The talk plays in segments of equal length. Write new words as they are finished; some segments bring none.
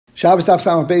Shabbos Daf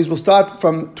Samach Beis will start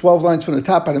from 12 lines from the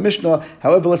top by the Mishnah.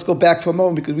 However, let's go back for a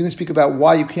moment because we didn't speak about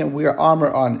why you can't wear armor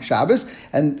on Shabbos,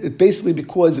 and it basically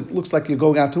because it looks like you're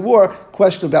going out to war.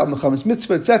 Question about Mechamas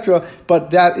Mitzvah, etc. But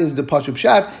that is the Pashup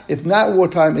Shat. If not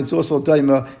wartime, it's also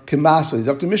Daima Kemaso.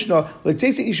 Dr. Mishnah, let's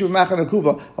say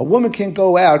a woman can't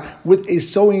go out with a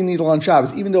sewing needle on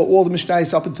Shabbos, even though all the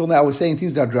Mishnayos up until now were saying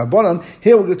things that are Drabanan.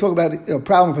 Here we're going to talk about a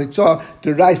problem of Hitzah,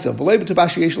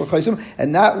 Deraisa,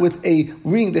 and not with a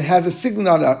ring that has a signet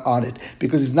on it,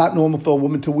 because it's not normal for a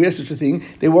woman to wear such a thing.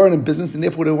 They weren't in business, and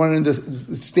therefore they weren't in the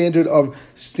standard of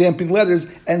stamping letters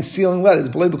and sealing letters.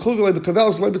 We'll see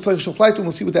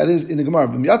what that is in the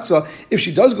Gemara. If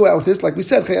she does go out with this, like we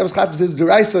said, so said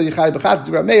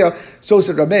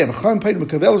Rameya.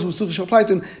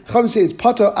 Chum say it's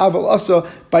pata aval asa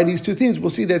by these two things. We'll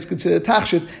see that it's considered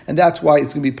tachshit, and that's why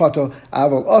it's going to be pata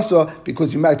aval asa,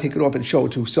 because you might take it off and show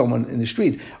it to someone in the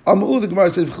street. The Gemara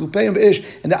says,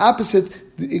 and the opposite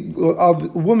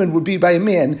of woman would be by a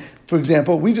man. For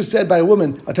example, we just said by a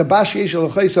woman, a tabash yesh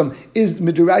al-chaysam is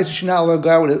midraisa shenal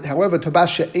al. However,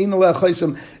 tabash she'ein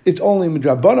al-chaysam, it's only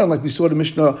midrabanan, like we saw the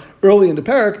Mishnah early in the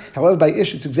parak. However, by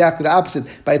ish, it's exactly the opposite.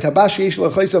 By a tabash yesh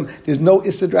al-chaysam, there's no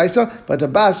issa draisa. But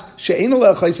tabash she'ein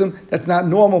al-chaysam, that's not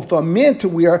normal for a man to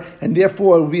wear, and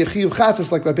therefore it would be a chiyuv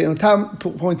chatas, like Rabbeinu Tam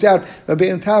points out.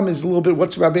 Rabbeinu Tam is a little bit,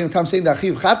 what's Rabbeinu Tam saying? That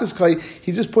chiyuv chatas kai.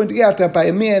 He's just pointing out that by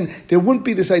a man, there wouldn't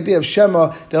be this idea of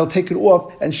shema that'll take it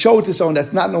off and show it to someone.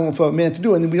 That's not normal for a man to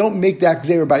do, and then we don't make that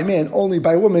gzeira by man, only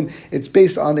by woman. It's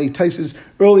based on a taisis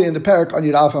early in the parak on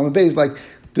Yud Aleph Amud Beis, like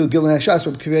the Gilin Hashas,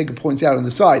 what Kivega points out on the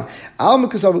side.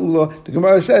 The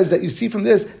Gemara says that you see from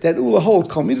this that Ula holds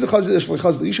that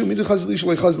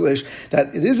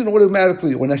it isn't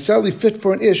automatically or necessarily fit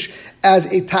for an ish as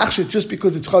a tachshit just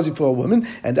because it's chazi for a woman,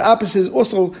 and the opposite is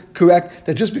also correct,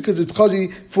 that just because it's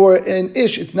chazi for an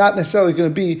ish, it's not necessarily going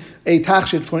to be a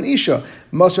tachshit for an isha.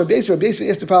 Rabbi Yisrael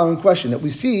asked the following question, that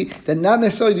we see that not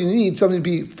necessarily do you need something to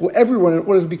be for everyone in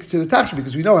order to be considered tachshit,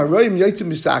 because we know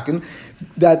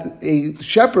that a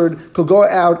shepherd could go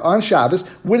out on Shabbos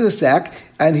with a sack,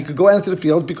 and he could go out into the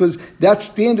field because that's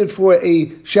standard for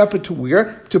a shepherd to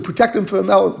wear to protect him from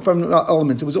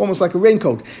elements. It was almost like a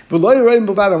raincoat. We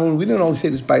didn't only say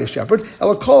this by a shepherd.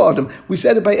 We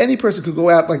said it by any person could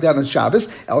go out like that on Shabbos.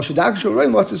 It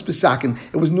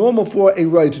was normal for a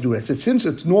raya to do it. So since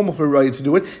it's normal for a raya to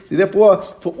do it, so therefore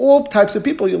for all types of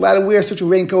people, you're allowed to wear such a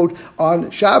raincoat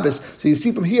on Shabbos. So you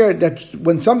see from here that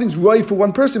when something's raya for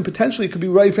one person, potentially it could be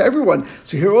raya for everyone.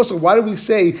 So here also, why do we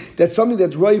say that something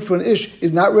that's raya for an ish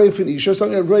is not ready for an isha,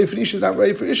 something that's ready for an isha is not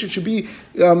ready for isha? It should be,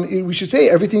 we should say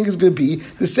everything is going to be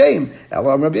the same.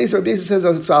 Rabbi Yisrael says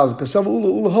as follows, because some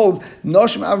ula holds,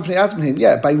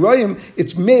 yeah, by royim,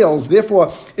 it's males,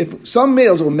 therefore, if some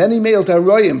males or many males that are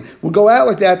royim would go out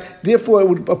like that, therefore it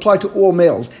would apply to all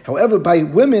males. However, by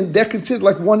women, they're considered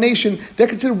like one nation, they're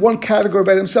considered one category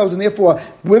by themselves, and therefore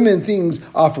women things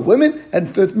are for women, and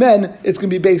for men, it's going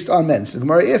to be based on men. So the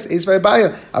Gemara asks,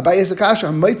 Abaya asks Akasha,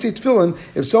 I might say tefillin,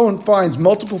 if someone finds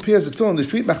multiple pairs of tefillin in the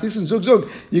street,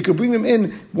 you could bring them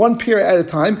in one pair at a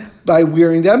time by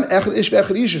wearing them.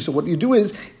 So what you do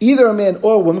is, either a man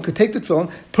or a woman could take the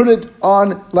tefillin, put it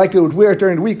on like they would wear it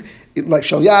during the week, like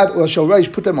Shalyad or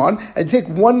Shalreish, put them on, and take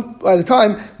one at a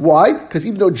time. Why? Because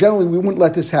even though generally we wouldn't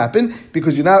let this happen,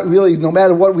 because you're not really, no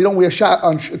matter what, we don't wear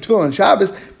tefillin on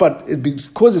Shabbos, but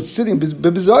because it's sitting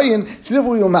b'bizayin, so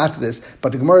therefore we will matter this.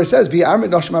 But the Gemara says,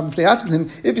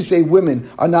 if you say women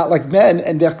are not like men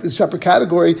and they're a separate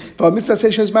category, tefillin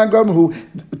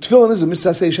is a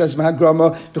mitzvah seishes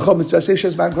mahagrama,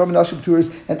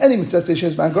 and any mitzvah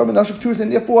seishes mahagrama,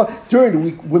 and therefore during the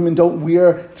week women don't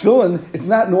wear tefillin. It's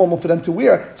not normal for them to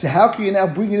wear. So how can you now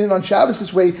bring it in on Shabbos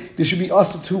this way? There should be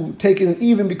us to take it in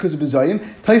even because of Bizayin.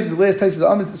 The last Tais of the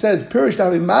Amid says, Pirish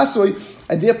Davi Masoi,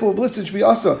 and therefore Blister should be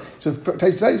also. So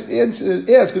Tais asks,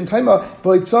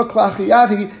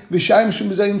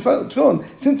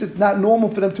 since it's not normal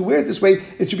for them to wear it this way,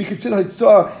 it should be considered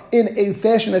Hitzah in a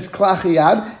fashion that's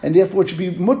klachiyad, and therefore it should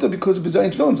be mutter because of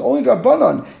Bizayin Tefillin. It's only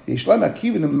Rabbanon.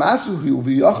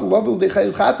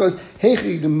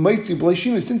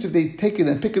 Since if they take it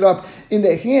and pick it up in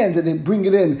their hands and they bring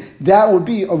it in, that would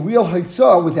be a real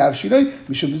Hitzah without Shirei.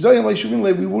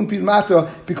 We wouldn't be matter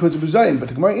because of Bizayin. But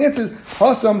the Gemara answers,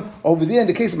 Hasam over there in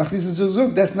the case of Machnisin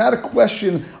Zug, that's not a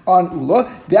question on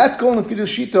Ula. That's going to be the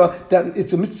Shita that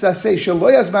it's a mitzvah say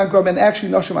Shaloyas Mangram and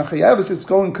actually Noshim Achayavas. It's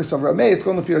going because of Rameh. It's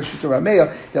going to be the Shita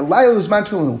Rameh that Laila is Man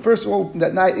Tefillin. First of all,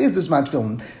 that night is this Man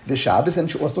Tefillin. The Shabbos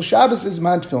and also Shabbos is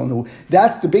Man Tefillin.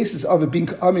 That's the basis of it being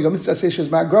a mitzvah say Shaloyas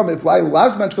Mangram. If Laila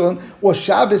loves Man Tefillin or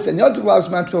Shabbos and Yom Tov loves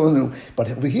Man Tefillin.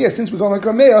 But over here, since we're going like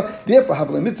Rameh, therefore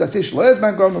have a mitzvah say Shaloyas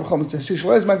Mangram,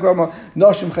 Shaloyas Mangram,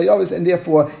 Noshim Chayavas, and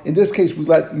therefore in this case we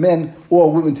let men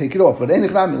or women take it off. But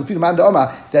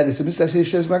that it's a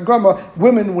mitzvah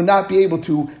women would not be able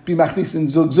to be machnis in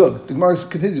zug zug. The Gemara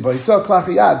continues, but it's all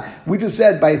klachiyad. We just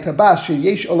said by a tabas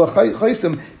sheyesh ola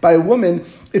chaysim, by a woman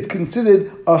it's considered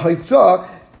a haitzah.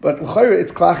 But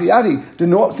it's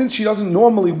klachiyadi. Since she doesn't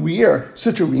normally wear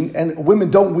such a ring, and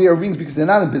women don't wear rings because they're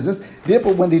not in business,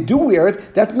 therefore when they do wear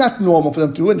it, that's not normal for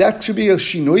them to do, and that should be a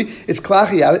shinui. It's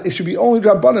klachiyadi. It should be only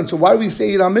rabbanan. So why do we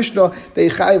say in our Mishnah they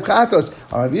chayiv chatos?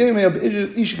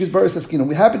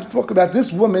 We happen to talk about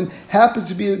this woman happens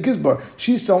to be a gizbar.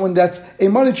 She's someone that's a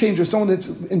money changer, someone that's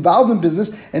involved in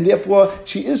business, and therefore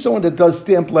she is someone that does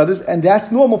stamp letters, and that's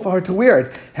normal for her to wear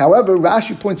it. However,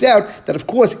 Rashi points out that of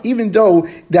course, even though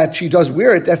that she does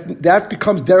wear it, that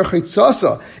becomes derech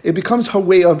haitzasa. It becomes her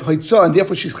way of haitzah, and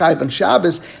therefore she's chayiv on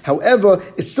Shabbos. However,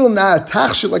 it's still not a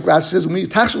tachshit like Rashi says. When you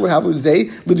tachshit, we have today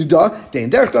lididah day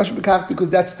and derech dashim bekach, because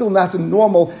that's still not the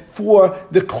normal for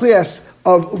the class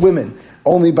of women,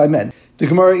 only by men. The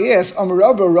Gemara asks,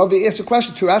 Rava asks a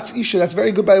question, Turatz Isha, that's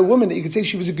very good by a woman, that you could say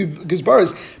she was a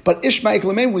gizbaris, but Ishmael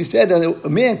Lamen, we said that a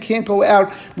man can't go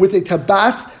out with a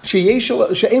tabas,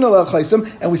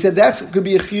 and we said that's going to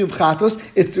be a chiyuv chatos,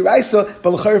 it's deraisa,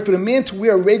 but for the man to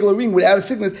wear a regular ring without a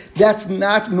signet, that's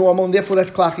not normal, and therefore that's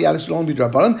klachiyat, it should only be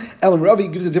drabanan. Elam Ravi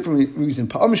gives a different reason.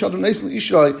 The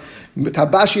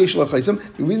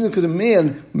reason because a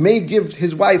man may give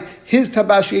his wife his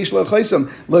tabas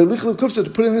to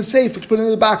put in a safe, to put it in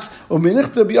the box,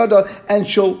 and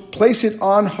she'll place it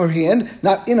on her hand,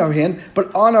 not in her hand,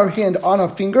 but on her hand, on her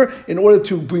finger, in order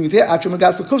to bring it here, and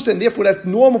therefore that's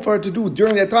normal for her to do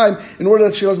during that time, in order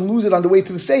that she doesn't lose it on the way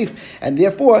to the safe, and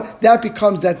therefore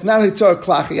that's not hitzar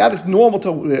klachiyat, it's normal to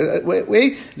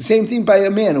wait. The same thing by a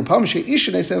man,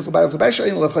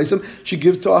 she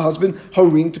gives to her husband her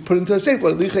ring to put into a safe,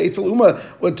 or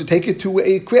to take it to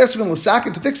a craftsman,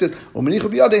 to fix it,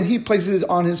 and he places it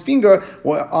on his finger,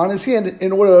 or on his hand,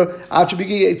 in order until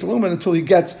he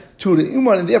gets to the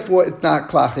uman, and therefore it's not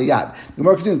klachiyat.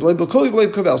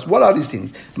 What are these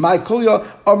things? My kolya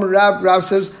Rav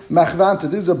says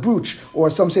machvanta. This is a brooch, or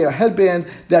some say a headband,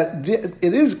 that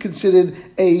it is considered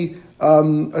a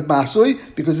masui,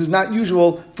 because it's not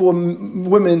usual for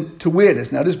women to wear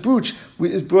this. Now, this brooch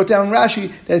is brought down in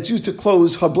Rashi that it's used to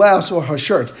close her blouse or her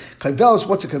shirt. Kaivelis,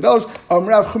 what's a kaivelis?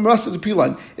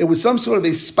 It was some sort of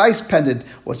a spice pendant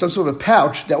or some sort of a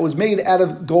pouch that was made out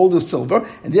of gold or silver,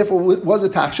 and therefore it was a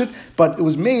tachshit, but it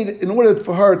was made in order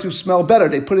for her to smell better.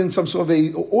 They put in some sort of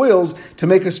oils to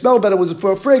make her smell better. It was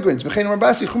for a fragrance.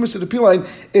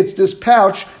 It's this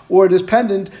pouch or this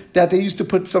pendant that they used to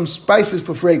put some spices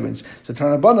for fragrance. So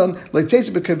Tanabanan,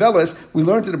 we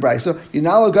learned in the Brisa, you're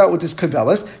not allowed to go out with this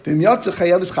kavelas.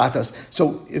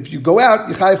 So if you go out,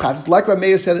 you chayav chatas, like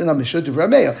Rameya said in our Mishnah,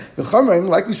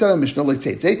 like we said in our Mishnah,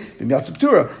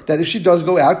 that if she does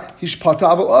go out, he should pata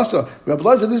aval also. Rabbi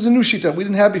Lezer, this is a new shita we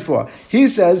didn't have before. He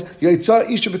says, you're allowed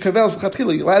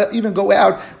to even go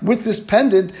out with this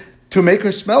pendant to make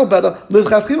her smell better. So,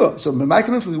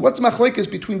 what's machlekes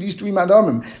between these three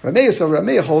manamim?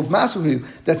 Rameya holds massively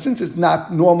that since it's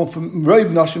not normal for roiv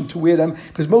nashim to wear them,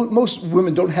 because most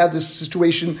women don't have this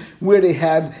situation where they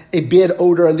have a bad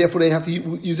odor and therefore they have to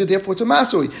use it. Therefore, it's a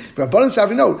masui. Rabbanan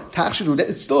Savi, no, tachshidu.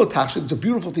 It's still a tachshid. It's a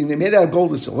beautiful thing. They made it out of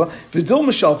gold and silver. V'dil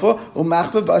mishalfa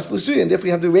u'machva bas l'suya. And therefore,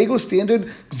 you have the regular standard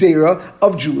zera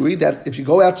of jewelry that if you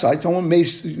go outside, you may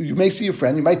see your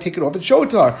friend, you might take it off and show it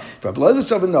to her. Rabbanan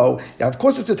Savi, no. Yeah, of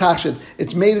course it's a tachshit.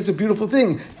 It's made, it's a beautiful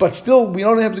thing. But still, we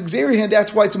don't have the gzeri hand.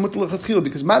 That's why it's a mutal lechatchil.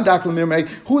 Because man dakla mirmei,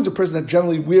 who is a person that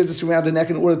generally wears this around the neck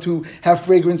in order to have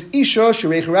fragrance? Isha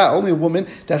shirechara, only a woman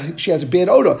that she has a bad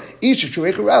odor. Isha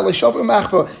shirechara le'shav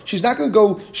machva. She's not going to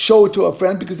go show it to a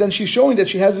friend because then she's showing that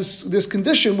she has this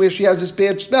condition where she has this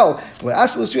bad smell. But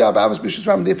therefore,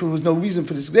 there was no reason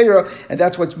for this gzera, and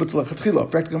that's why it's mutal lechatchil. In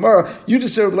fact, Gemara, you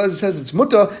just said Rabbi Lezer says it's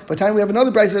muta. By the time we have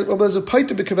another brayso, Rabbi Lezer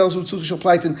paita b'kavelos with tzulchishal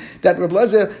plaitin, that Rabbi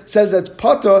Lezer says that's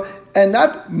pata and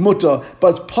not mutter,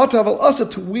 but potter also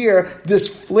to wear this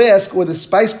flask or the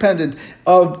spice pendant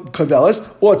of kavelas,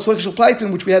 or tzlichshel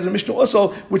plaitin, which we had in the Mishnah also,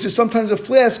 which is sometimes a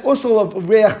flask also of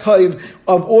reach taiv,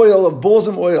 of oil, of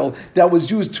balsam oil, that was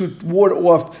used to ward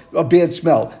off a bad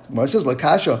smell. The Gemara says,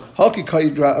 Lakasha, Haki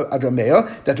Kaid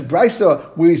Adrameya, that the Brisa,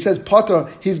 where he says potter,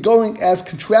 he's going as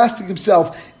contrasting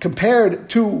himself compared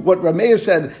to what Rameya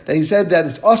said, that he said that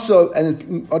it's also and it's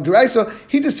Deraisa,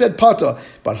 he just said potter.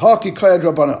 But Haki Kaid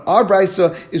Rabbanan, our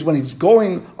Brisa is when he's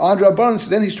going on Rabbanan, so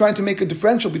then he's trying to make a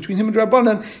differential between him and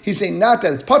Rabbanan. He's saying not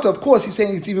that it's potter, of course, he's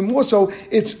saying it's even more so,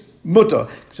 it's mutter.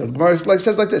 So the Gemara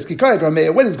says like this: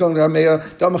 when he's going to Rameya,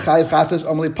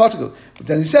 but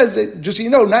then he says, just so you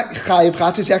know, not chayiv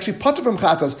chatas, he actually potter from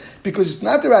chatas because it's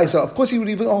not the raisa. Of course, he would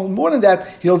even hold more than that.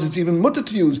 He holds it's even mutter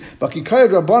to use. But kikayad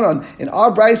rabbanon in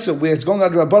our brisa where it's going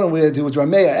on to rabbanon where there was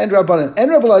Rameya and rabbanon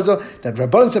and Rabbi Elazar, that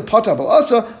rabbanon said potter, but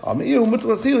also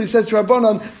he says to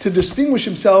rabbanon to distinguish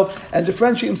himself and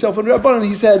differentiate himself from rabbanon.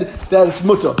 He said that it's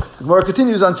mutter. The Gemara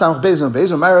continues on Samach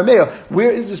Beis and my Rameya. Where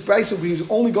is this brisa where he's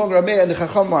only going to Rameya and the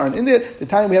Chacham are in there? The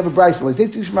time we have a brisa,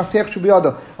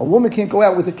 a woman can't go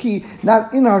out with a key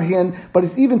not in her hand, but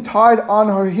it's even tied on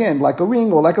her hand, like a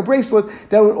ring or like a bracelet,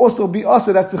 that would also be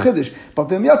also, that's the chiddush. But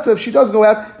if she does go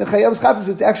out, the chayav chatas,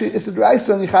 it's actually, it's the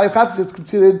deraisa, and the chayav chatas, it's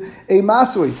considered a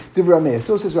masui, the Rameya.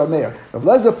 So says Rameya. Rav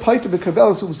Lezer paita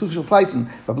b'kavelas u'v'suchshel plaitin.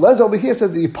 Rav Lezer over here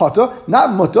says that you potter,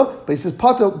 not mutter, but he says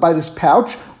potter by this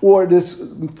pouch or this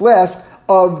flask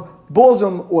of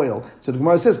balsam oil. So the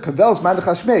Gemara says, Kavel's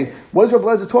Mandachashmei. What is Rabbi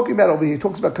Elazar talking about over here? He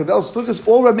talks about Kavel's. Look,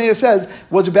 all Rameya says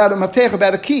was about a maftech,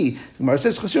 about a key. The Gemara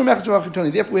says,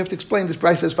 therefore we have to explain this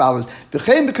price as follows.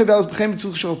 Rameya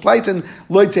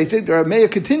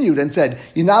continued and said,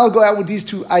 you now go out with these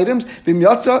two items.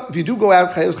 If you do go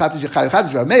out, so Rabbi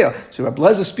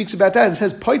Elazar speaks about that and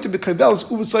says,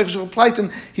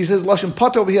 he says, Lashon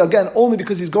Potter over here again, only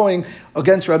because he's going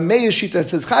against Rameya's sheet that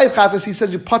says Chayiv Chatas, he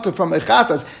says you Potter from a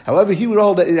Chatas. However, he would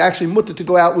hold that it actually mutter to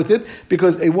go out with it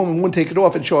because a woman wouldn't take it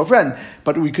off and show a friend.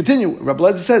 But we continue. Rabbi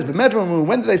Elazar says,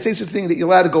 when did I say such a thing that you're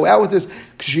allowed to go out with this?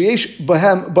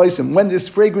 When there's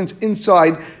fragrance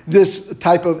inside this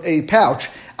type of a pouch.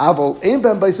 But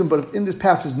if in this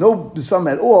pouch there's no besam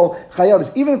at all,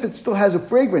 chayav, even if it still has a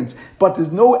fragrance, but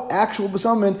there's no actual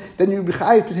besam, then you'd be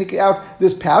chayav to take out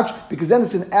this pouch because then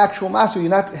it's an actual maser. You're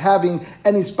not having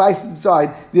any spice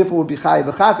inside. Therefore, it would be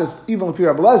chayav v'chatas, even if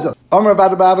you're Rabbi Elazar.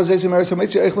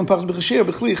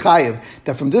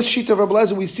 That from this sheet of Rabbi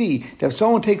Elazar we see that if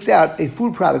someone takes out a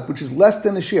food product which is less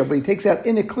than a shear, but he takes out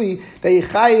in a kli, that he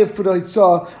chayav for the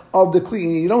hitzah of the kli.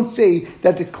 And you don't say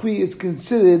that the kli is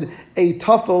considered a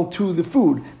tuffle to the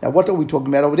food. Now, what are we talking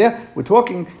about over there? We're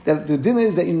talking that the din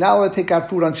is that you're not allowed to take out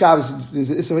food on Shabbos. There's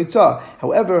an issur hitzah.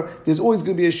 However, there's always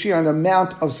going to be a shear on the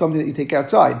amount of something that you take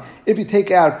outside. If you take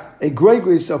out a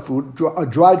gregris of food, a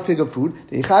dried fig of food,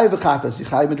 if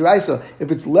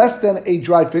it's less than a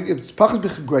dried fig, if it's pachas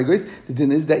b'gregris, the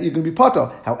din is that you're going to be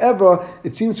potter. However,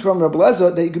 it seems from Rabbi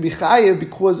Elazar that you can be chayiv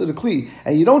because of the kli.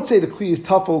 And you don't say the kli is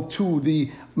tuffle to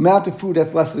the amount of food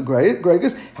that's less than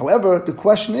gregis. However, the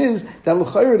question is that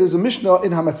l'chayr there's a Mishnah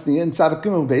in Hamatzniya in Tzadok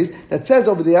Gimel Beis that says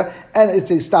over there, and it's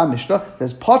a stam Mishnah,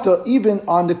 there's potter even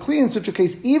on the kli in such a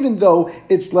case, even though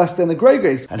it's less than a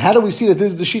gregis. And how do we see that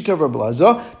this is the shita of Rabbi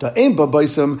Elazar? The ein ba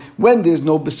baisam, when there's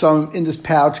no basam in this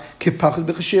pouch, kipachas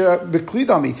b'chashir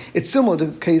b'klidami. It's similar to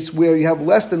the case where you have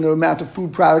less than the amount of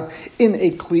food product in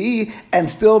a kli,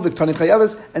 and still v'ktani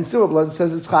chayavis, and still Rabbi Elazar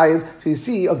says it's chayav. So you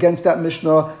see against that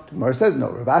Mishnah, the Gemara says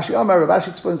no. Rav Ashi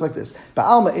explains like this.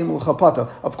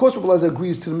 Of course, Rabbi Elazar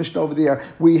agrees to the Mishnah over there.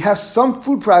 We have some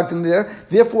food product in there,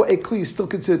 therefore a kli is still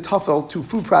considered tuffel to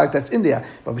food product that's in there.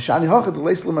 But over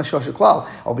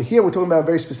here, we're talking about a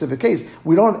very specific case.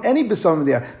 We don't have any basam in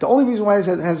there. The only reason why it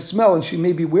has a smell and she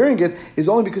may be wearing it is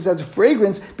only because it has a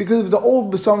fragrance because of the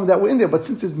old basam that were in there. But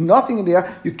since there's nothing in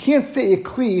there, you can't say a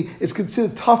kli is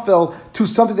considered tuffel to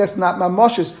something that's not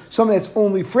mamashis, something that's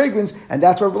only fragrance, and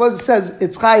that's what Rabbi Elazar says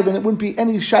it's chayiv, and it wouldn't be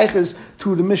any shaykhs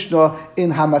to the Mishnah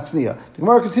in Hamatzniya. The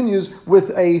Gemara continues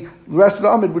with a rest of the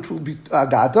Amid, which will be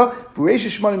Gata.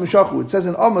 It says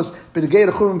in Amos,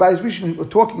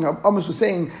 talking, Amos was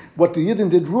saying what the Yidden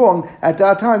did wrong at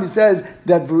that time. He says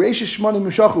that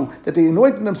that they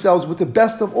anointed themselves with the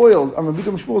best of oils.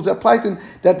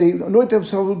 That they anointed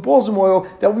themselves with balsam oil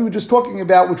that we were just talking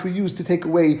about, which we use to take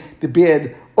away the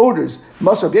bad odors.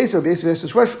 Masar Yisrael asked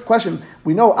this question.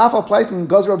 We know Afal Plaitin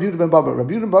Gaz Rabbi Yehuda ben Baba.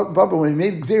 Rabbi Yehuda ben Baba, when he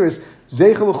made Xeris,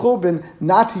 zeichel churban,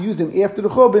 not to use them after the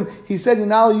churban. He said you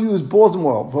now use balls and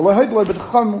oil. But the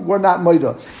chacham were not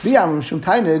moida.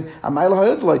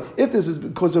 If this is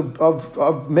because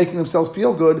of making themselves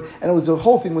feel good, and it was the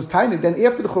whole thing was tainig, then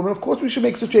after the churban, of course, we should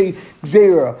make such a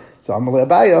gzeira. So Amalei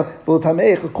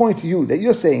Abaya, according to you, that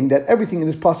you're saying that everything in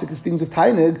this pasuk is things of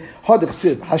tainig,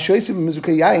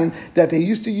 that they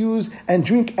used to use and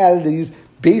drink out of these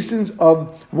basins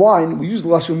of wine. We use the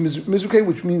lashon mizrukei,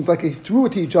 which means like they threw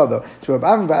it to each other. So it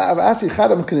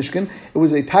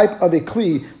was a type of a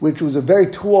kli, which was a very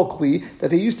tall kli,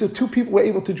 that they used to, two people were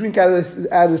able to drink out of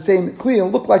the same kli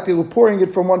and look like they were pouring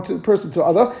it from one person to the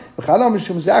other. The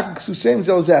lashon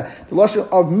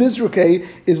of mizrukei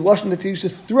is lashon that they used to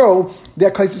throw their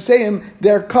kaisasayim,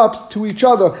 their cups to each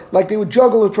other, like they would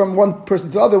juggle it from one person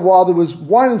to the other while there was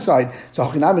wine inside. So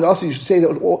also you should say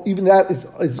that even that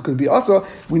is going to be also.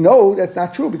 We know that's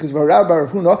not true because Rabbi Bar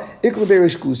Huna,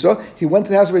 he went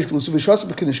to the house of Reish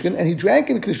Glusa, and he drank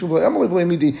in the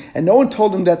Knishkin, and no one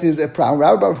told him that there's a problem.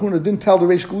 Rabbi Bar Huna didn't tell the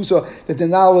Reish Glusa that they're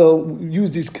not allowed to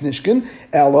use these Knishkin.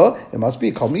 Ella, it must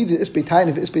be called the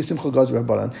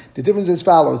difference is as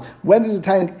follows: when there's a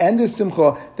Tainik and there's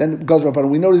Simcha, then Gaz Rabbanan.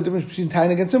 We know there's a difference between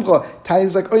Tainik and Simcha. Tainik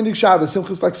is like Oynik Shabbos,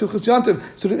 Simcha is like Simchas Yantiv.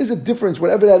 So there is a difference,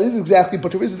 whatever that is exactly,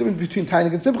 but there is a difference between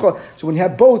Tainik and Simcha. So when you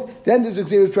have both, then there's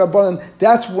Xeris Rabbanan.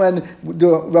 That's when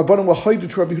the Rabbanim were hoided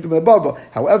to Rabbi Yehuda Baba.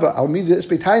 However, Al Midah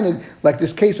Ispe Tainig, like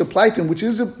this case of Plaitin, which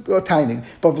is a Tainig,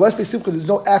 but for Lespe Simcha, there's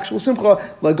no actual Simcha.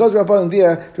 Like Gaz Rabbanim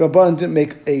there, the Rabbanim didn't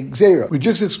make a Gzeira. We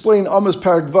just explained Amos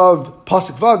Parak Vav,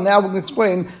 Pasuk Vav, now we're going to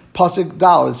explain Pasuk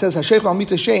Dal. It says Hasheich al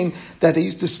Mita Shein, that they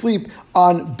used to sleep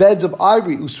on beds of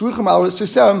ivory, usruchim al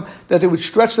sisem, that they would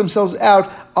stretch themselves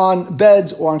out on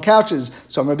beds or on couches.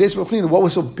 So what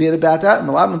was so bad about that?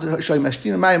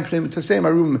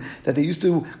 That they used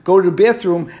to go to the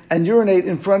bathroom and urinate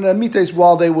in front of the mites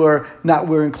while they were not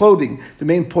wearing clothing. The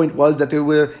main point was that it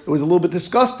was a little bit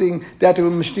disgusting that they were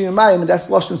mashtin mayim, and that's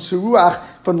lashon seruach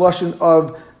from the lashon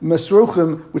of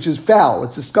Masruchim, which is foul.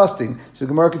 It's disgusting. So the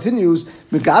Gemara continues,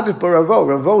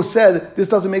 Ravo said, this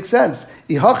doesn't make sense.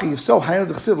 If so,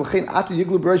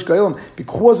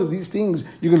 because of these things,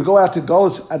 you're going to go out to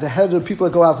Golos at the head of the people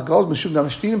that go out to Golos.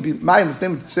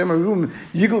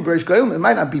 It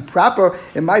might not be proper,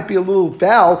 it might be a little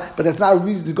foul, but that's not a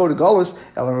reason to go to Golos.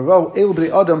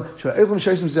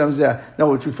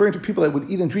 No, it's referring to people that would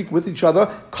eat and drink with each other,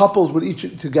 couples would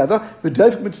eat together, and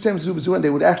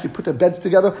they would actually put their beds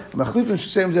together,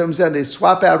 and they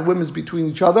swap out women between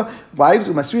each other, wives,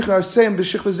 and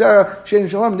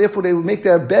therefore they would make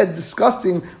their bed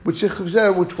disgusting, which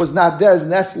was not theirs,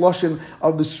 and that's lashon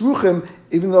of the sruchim,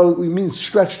 even though it means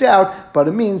stretched out, but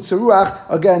it means seruach,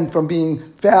 again, from being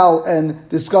foul and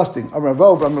disgusting. We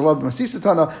learned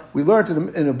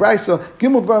in a brisa,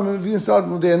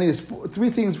 three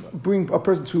things bring a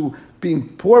person to being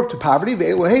poor, to poverty.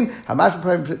 Like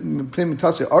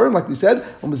we said,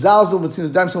 someone's he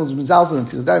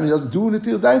doesn't do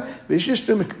netilas daim,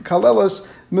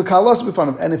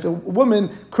 and if a woman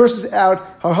curses out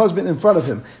her husband in front of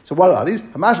him. So what are these?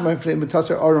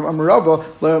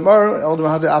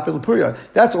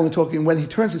 That's only talking when he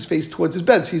turns his face towards his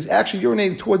bed. So he's actually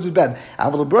urinating towards his bed.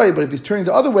 But if he's turning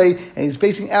the other way and he's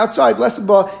facing outside, it's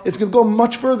going to go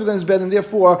much further than his bed, and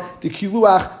therefore the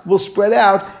kiluach will spread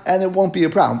out and it won't be a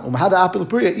problem.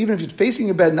 Even if you're facing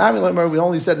your bed, we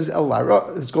only said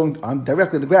it's going on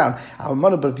directly to the ground.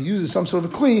 But if he uses some sort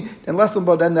of a kli,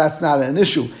 then that's not an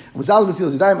issue. We're talking about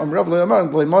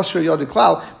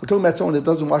someone that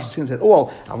doesn't wash his hands at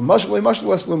all.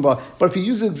 But if he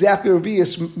uses exactly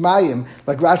revius mayim,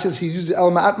 like Rashi says, he uses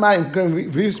el ma'at mayim,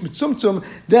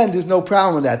 then there's no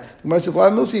problem with that.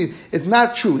 It's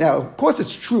not true. Now, of course,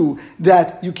 it's true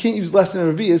that you can't use less than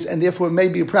a revius, and therefore it may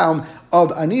be a problem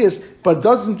of anias, but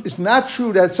it's not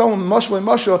true that someone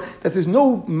mashal that there's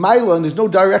no mila and there's no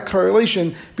direct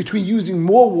correlation between using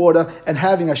more water and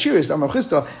having ashiris.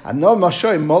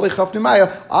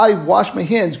 I wash my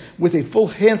hands with a full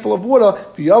handful of water,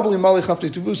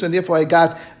 and therefore I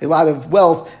got a lot of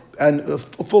wealth and a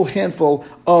full handful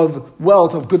of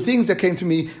wealth, of good things that came to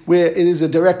me, where it is a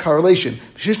direct correlation.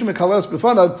 If a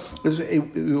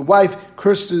wife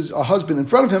curses a husband in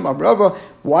front of him,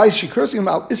 why is she cursing him?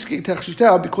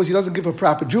 Because he doesn't give her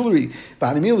proper jewelry.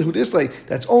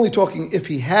 That's only talking if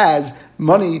he has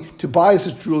money to buy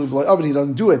such jewelry, but he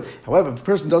doesn't do it. However, if a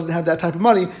person doesn't have that type of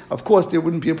money, of course there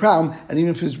wouldn't be a problem, and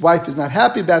even if his wife is not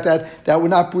happy about that, that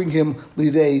would not bring him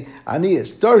lidei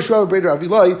aniyas.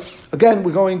 Again,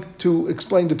 we're going to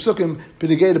explain the psukim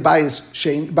b'negei to bias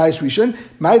rishon.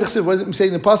 What I'm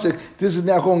saying in the pasuk, this is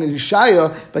now going in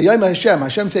Yeshaya. By Yom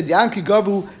Hashem said, "Yanki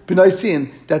gavu b'naisin,"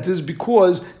 that this is because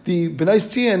because the Bnei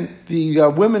Tzion, the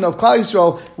women of Klal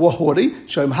Yisrael, were haughty.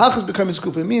 Shoim Halchas become a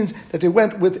skufa. It means that they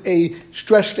went with a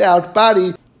stretched out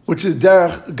body, which is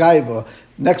derech gaiva.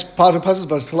 Next part of the passage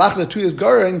was Talachna 2 years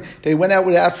going. They went out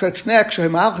with an outstretched neck.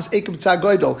 Shoim Halchas ekim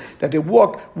tzagoidol, that they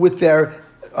walked with their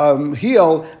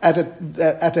heel at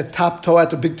the top toe, at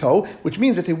the big toe, which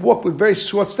means that they walk with very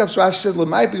short steps. Rashi says,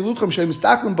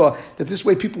 that this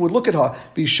way people would look at her.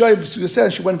 She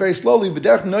went very slowly.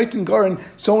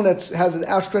 Someone that has an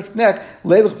outstretched neck,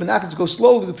 go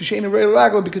slowly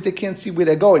because they can't see where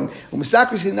they're going. And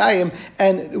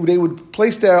they would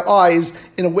place their eyes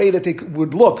in a way that they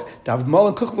would look. That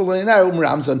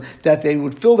they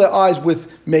would fill their eyes with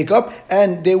makeup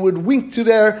and they would wink to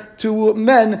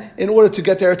men in order to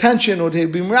get their attention, or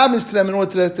they'd be meramis to them in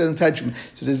order to get their attention.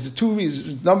 So there's two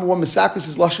reasons. Number one, misakris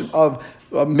is lashon of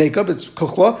makeup, it's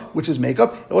kuchla, which is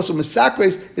makeup. And also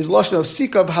misakres is lashon of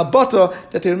sikav habata,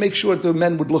 that they would make sure that the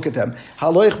men would look at them.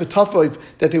 Haloich v'tafoiv,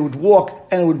 that they would walk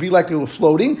and it would be like they were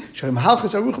floating. Shem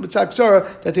halchas arucha b'tzak,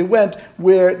 that they went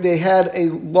where they had a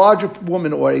larger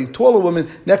woman or a taller woman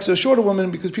next to a shorter woman,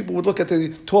 because people would look at the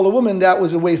taller woman. That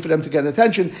was a way for them to get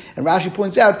attention. And Rashi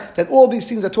points out that all these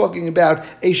things are talking about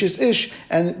Ashes Ish,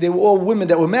 and they were all women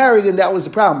that were married, and that was the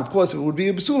problem. Of course, if it would be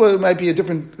a basula, it might be a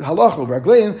different halacha.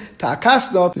 Raglein ta'akas.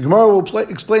 The Gemara will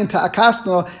explain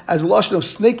ta'akasna as a lashon of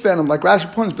snake venom, like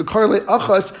Rashi points, v'karle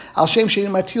achas al shem shein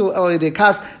matil el yedei,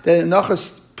 that an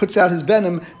achas puts out his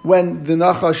venom when the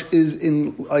nachash is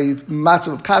in a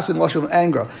matzav of kas and lashon of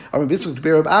anger.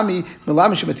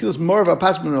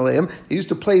 They used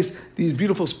to place these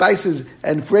beautiful spices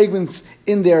and fragrance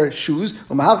in their shoes.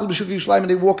 And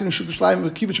they walk in Shuk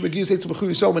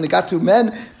Yisraelim. When they got to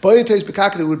men,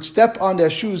 they would step on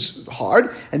their shoes hard,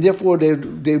 and therefore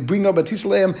they bring up a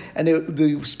tisaleim, and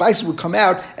the spices would come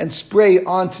out and spray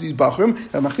onto these bachrim,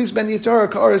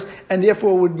 and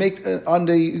therefore would make on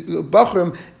the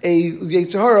bachrim a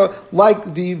Yetzirah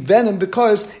like the venom,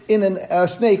 because in a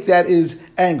snake that is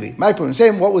angry. My point is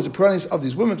saying, what was the promise of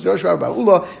these women? Instead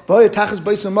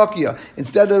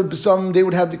of basam, they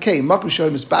would have decay. In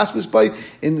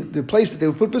the place that they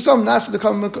would put basam, the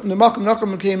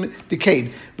became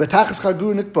decayed.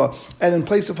 And in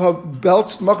place of her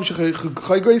belts,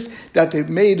 that they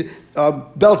made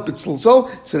belt bitzel,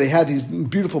 so they had these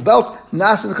beautiful belts.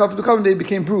 Nas and the they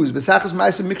became bruised. But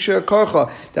mixture karcha,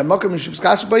 that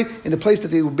in the place that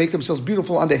they would make themselves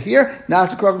beautiful on their hair.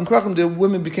 Nas the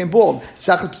women became bald.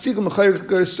 Their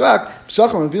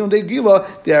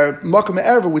makam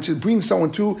erva, which brings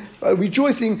someone to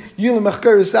rejoicing.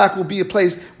 Will be a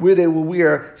place where they will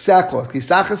wear sackcloth.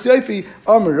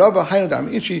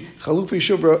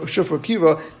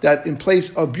 That in place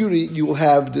of beauty you will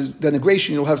have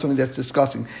denigration. You'll have something that's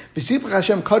disgusting. The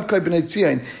lashon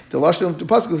of the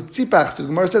pasuk is tzipach. So the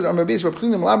Gemara says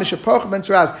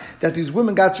that these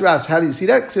women got tzuras. How do you see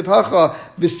that? Ksivhacha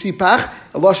v'sipach,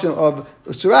 a lashon of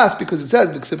tzuras, because it says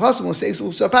v'ksivhasim will say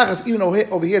sapachas. Even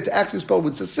over here, it's actually spelled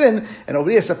with sasin, and over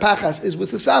here sapachas is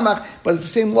with the samach, but it's the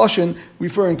same lashon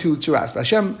referring to tzuras.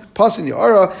 Hashem pasin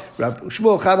yara Rav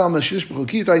Shmuel Chadam and Shirish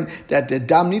B'chukitzayin, that the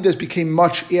dam nidas became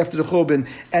much after the churban,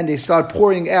 and they start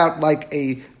pouring out like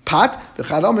a pot, that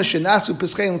the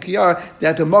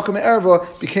makam erva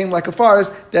became like a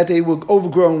forest, that they were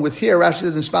overgrown with hair. Rashi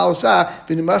says in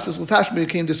Spalosah,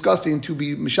 became disgusting to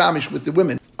be mishamish with the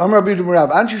women. That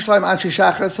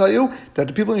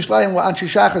the people in Yishlayim were Anshi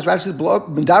Shachas. Rashi says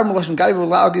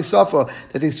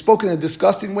that they spoke in a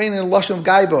disgusting way in a lashon of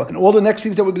gaiva, and all the next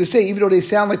things that we're going to say, even though they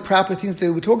sound like proper things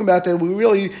that we're talking about, that we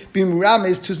really be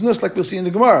mirames to znus, like we'll see in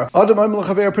the Gemara.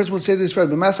 A person would say to his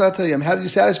friend, how do you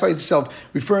satisfy yourself?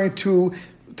 Referring to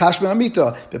Tashma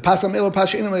Amita, Pasam Elo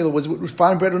Pasha Inamelo, was it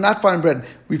fine bread or not fine bread,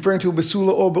 referring to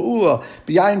Basula or Baula,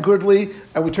 Biyayin Gurdli,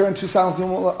 and we turn to Salam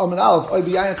Alman Aleph, or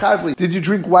Biyayin Kavli. Did you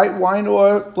drink white wine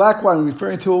or black wine,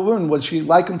 referring to a woman? Was she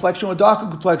light complexion or dark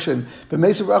complexion? But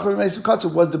Mesa Rachel Mesa Katsu,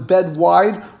 was the bed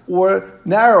wide or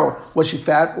narrow? Was she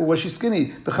fat or was she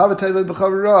skinny?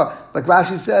 Like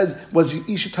Rashi says, was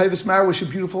Isha Tavis Mara, was she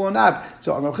beautiful or not?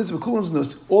 So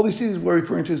all these things we're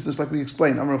referring to is this, like we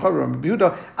explained. The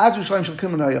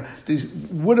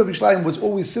wood of Yishlayim was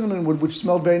always cinnamon wood, which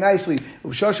smelled very nicely.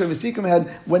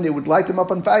 When they would light them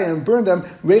up on fire and burn them,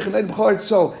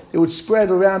 so they would spread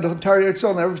around the entire Eretz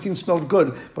and everything smelled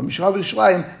good. But Mishav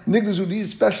Yishlayim, Nigdazu, these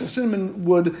special cinnamon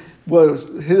wood was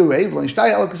hid away, and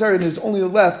there's only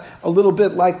left a little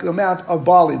bit like amount of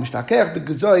barley. It would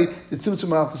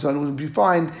be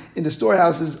found in the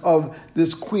storehouses of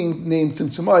this queen named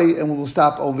Tzimtzumai, and we will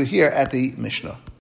stop over here at the Mishnah.